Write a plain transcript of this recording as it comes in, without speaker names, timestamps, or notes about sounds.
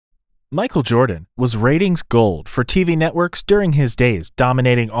Michael Jordan was ratings gold for TV networks during his days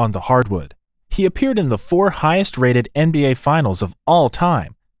dominating on the hardwood. He appeared in the 4 highest-rated NBA Finals of all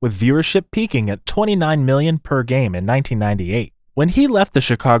time, with viewership peaking at 29 million per game in 1998. When he left the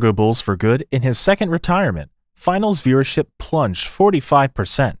Chicago Bulls for good in his second retirement, Finals viewership plunged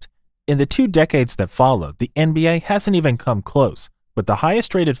 45%. In the 2 decades that followed, the NBA hasn't even come close, with the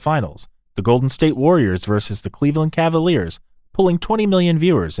highest-rated Finals, the Golden State Warriors versus the Cleveland Cavaliers, pulling 20 million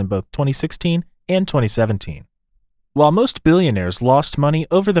viewers in both 2016 and 2017. While most billionaires lost money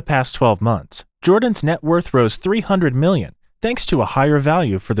over the past 12 months, Jordan's net worth rose $300 million thanks to a higher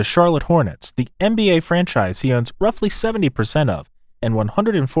value for the Charlotte Hornets, the NBA franchise he owns roughly 70% of, and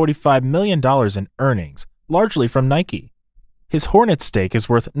 $145 million in earnings, largely from Nike. His Hornets stake is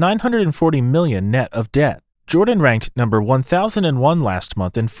worth $940 million net of debt. Jordan ranked number 1001 last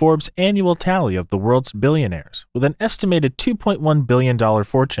month in Forbes' annual tally of the world's billionaires, with an estimated $2.1 billion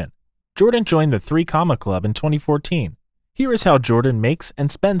fortune. Jordan joined the 3 Comma Club in 2014. Here is how Jordan makes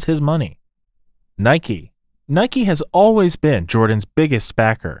and spends his money. Nike. Nike has always been Jordan's biggest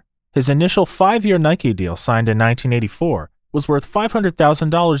backer. His initial 5-year Nike deal signed in 1984 was worth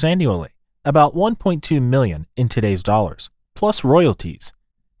 $500,000 annually, about $1.2 million in today's dollars, plus royalties.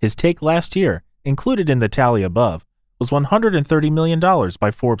 His take last year, included in the tally above, was $130 million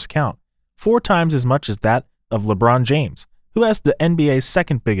by Forbes' count, 4 times as much as that of LeBron James, who has the NBA's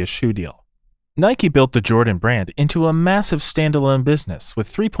second biggest shoe deal. Nike built the Jordan brand into a massive standalone business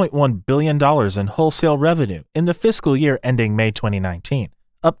with $3.1 billion in wholesale revenue in the fiscal year ending May 2019,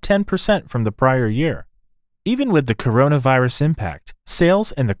 up 10% from the prior year. Even with the coronavirus impact,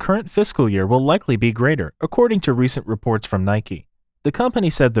 sales in the current fiscal year will likely be greater, according to recent reports from Nike. The company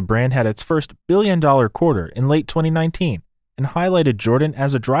said the brand had its first billion-dollar quarter in late 2019 and highlighted Jordan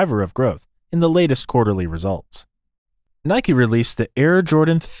as a driver of growth in the latest quarterly results. Nike released the Air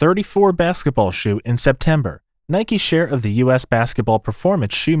Jordan 34 basketball shoe in September. Nike's share of the U.S. basketball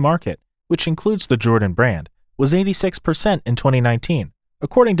performance shoe market, which includes the Jordan brand, was 86% in 2019,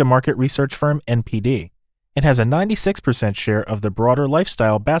 according to market research firm NPD. It has a 96% share of the broader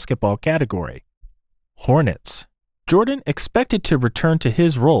lifestyle basketball category. Hornets. Jordan expected to return to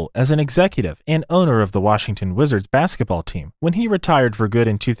his role as an executive and owner of the Washington Wizards basketball team when he retired for good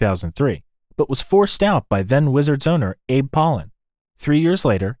in 2003, but was forced out by then Wizards owner Abe Pollin. 3 years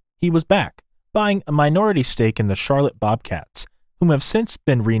later, he was back, buying a minority stake in the Charlotte Bobcats, whom have since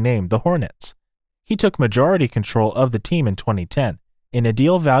been renamed the Hornets. He took majority control of the team in 2010 in a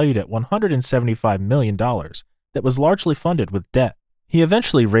deal valued at $175 million that was largely funded with debt. He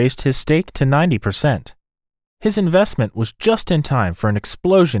eventually raised his stake to 90%. His investment was just in time for an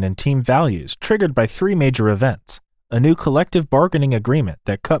explosion in team values triggered by 3 major events: a new collective bargaining agreement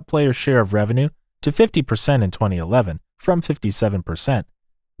that cut players' share of revenue to 50% in 2011 from 57%,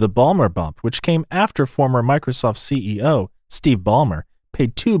 the Ballmer bump, which came after former Microsoft CEO Steve Ballmer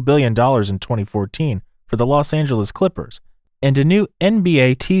paid $2 billion in 2014 for the Los Angeles Clippers, and a new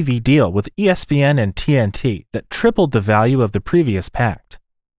NBA TV deal with ESPN and TNT that tripled the value of the previous pact.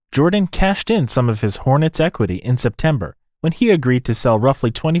 Jordan cashed in some of his Hornets equity in September when he agreed to sell roughly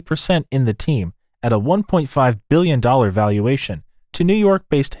 20% in the team at a $1.5 billion valuation to New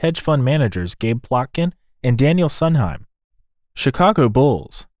York-based hedge fund managers Gabe Plotkin and Daniel Sunheim. Chicago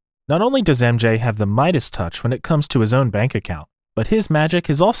Bulls. Not only does MJ have the Midas touch when it comes to his own bank account, but his magic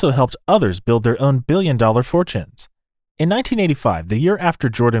has also helped others build their own billion-dollar fortunes. In 1985, the year after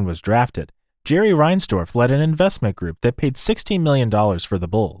Jordan was drafted, Jerry Reinsdorf led an investment group that paid $16 million for the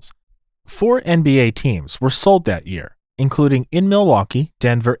Bulls. 4 NBA teams were sold that year, including in Milwaukee,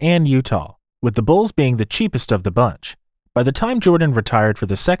 Denver, and Utah, with the Bulls being the cheapest of the bunch. By the time Jordan retired for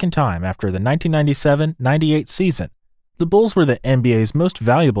the second time after the 1997-98 season, the Bulls were the NBA's most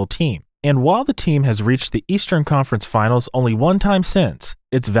valuable team, and while the team has reached the Eastern Conference Finals only 1 time since,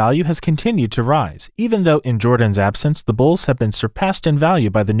 its value has continued to rise, even though in Jordan's absence the Bulls have been surpassed in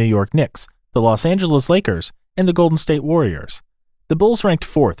value by the New York Knicks, the Los Angeles Lakers, and the Golden State Warriors. The Bulls ranked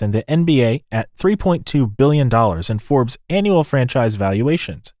 4th in the NBA at $3.2 billion in Forbes' annual franchise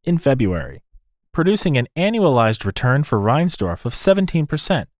valuations in February, producing an annualized return for Reinsdorf of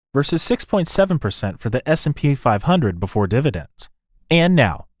 17% versus 6.7% for the S&P 500 before dividends. And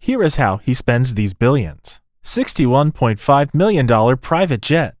now, here is how he spends these billions. $61.5 million private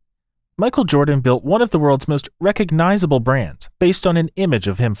jet. Michael Jordan built one of the world's most recognizable brands based on an image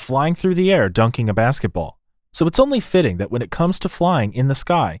of him flying through the air dunking a basketball. So it's only fitting that when it comes to flying in the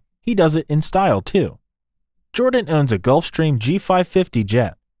sky, he does it in style too. Jordan owns a Gulfstream G550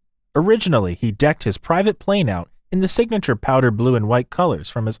 jet. Originally, he decked his private plane out in the signature powder blue and white colors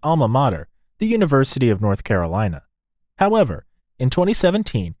from his alma mater, the University of North Carolina. However, in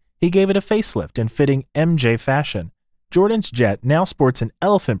 2017, He gave it a facelift in fitting MJ fashion. Jordan's jet now sports an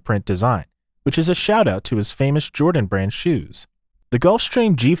elephant print design, which is a shout-out to his famous Jordan brand shoes. The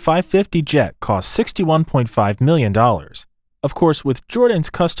Gulfstream G550 jet cost $61.5 million. Of course, with Jordan's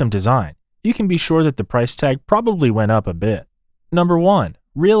custom design, you can be sure that the price tag probably went up a bit. Number 1.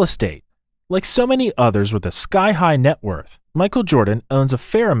 Real estate. Like so many others with a sky-high net worth, Michael Jordan owns a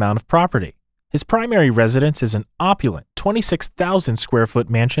fair amount of property. His primary residence is an opulent 26,000 square foot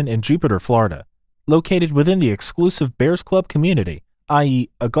mansion in Jupiter, Florida. Located within the exclusive Bears Club community, i.e.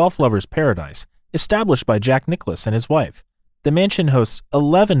 a golf lover's paradise, established by Jack Nicklaus and his wife. The mansion hosts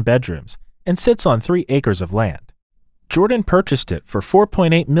 11 bedrooms and sits on 3 acres of land. Jordan purchased it for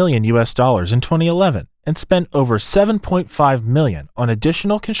 $4.8 million in 2011 and spent over $7.5 million on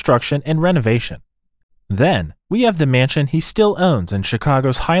additional construction and renovation. Then, we have the mansion he still owns in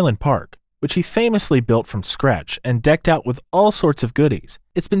Chicago's Highland Park, which he famously built from scratch and decked out with all sorts of goodies.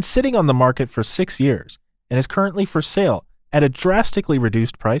 It's been sitting on the market for 6 years and is currently for sale at a drastically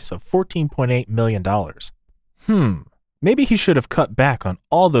reduced price of $14.8 million. Maybe he should have cut back on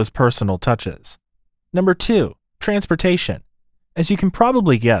all those personal touches. Number 2. Transportation. As you can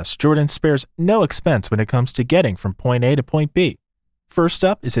probably guess, Jordan spares no expense when it comes to getting from point A to point B. First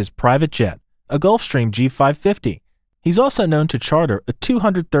up is his private jet, a Gulfstream G550. He's also known to charter a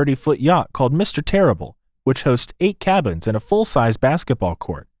 230-foot yacht called Mr. Terrible, which hosts 8 cabins and a full-size basketball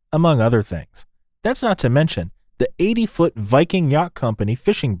court, among other things. That's not to mention the 80-foot Viking Yacht Company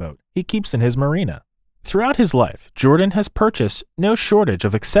fishing boat he keeps in his marina. Throughout his life, Jordan has purchased no shortage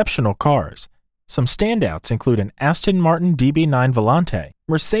of exceptional cars. Some standouts include an Aston Martin DB9 Volante,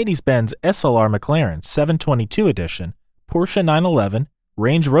 Mercedes-Benz SLR McLaren 722 Edition, Porsche 911,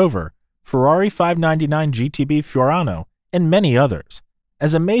 Range Rover, Ferrari 599 GTB Fiorano, and many others.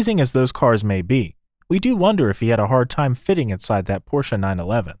 As amazing as those cars may be, we do wonder if he had a hard time fitting inside that Porsche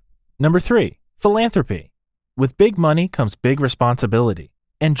 911. Number 3. Philanthropy. With big money comes big responsibility,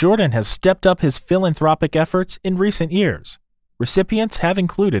 and Jordan has stepped up his philanthropic efforts in recent years. Recipients have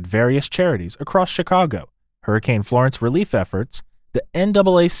included various charities across Chicago, Hurricane Florence relief efforts, the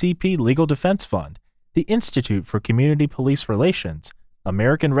NAACP Legal Defense Fund, the Institute for Community Police Relations,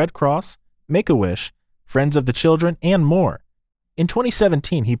 American Red Cross, Make-A-Wish, Friends of the Children, and more. In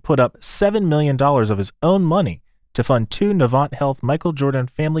 2017, he put up $7 million of his own money to fund 2 Novant Health Michael Jordan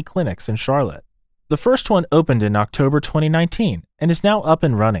family clinics in Charlotte. The first one opened in October 2019 and is now up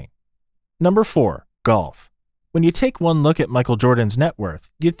and running. Number 4. Golf. When you take one look at Michael Jordan's net worth,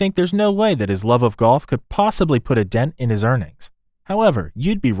 you'd think there's no way that his love of golf could possibly put a dent in his earnings. However,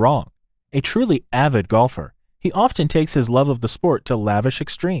 you'd be wrong. A truly avid golfer, he often takes his love of the sport to lavish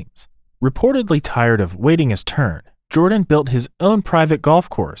extremes. Reportedly tired of waiting his turn, Jordan built his own private golf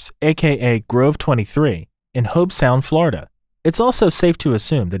course, aka Grove 23, in Hobe Sound, Florida. It's also safe to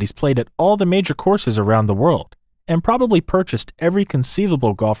assume that he's played at all the major courses around the world, and probably purchased every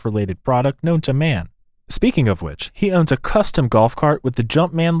conceivable golf-related product known to man. Speaking of which, he owns a custom golf cart with the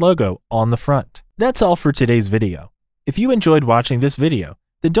Jumpman logo on the front. That's all for today's video. If you enjoyed watching this video,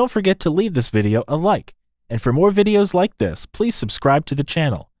 then don't forget to leave this video a like. And for more videos like this, please subscribe to the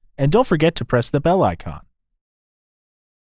channel. And don't forget to press the bell icon.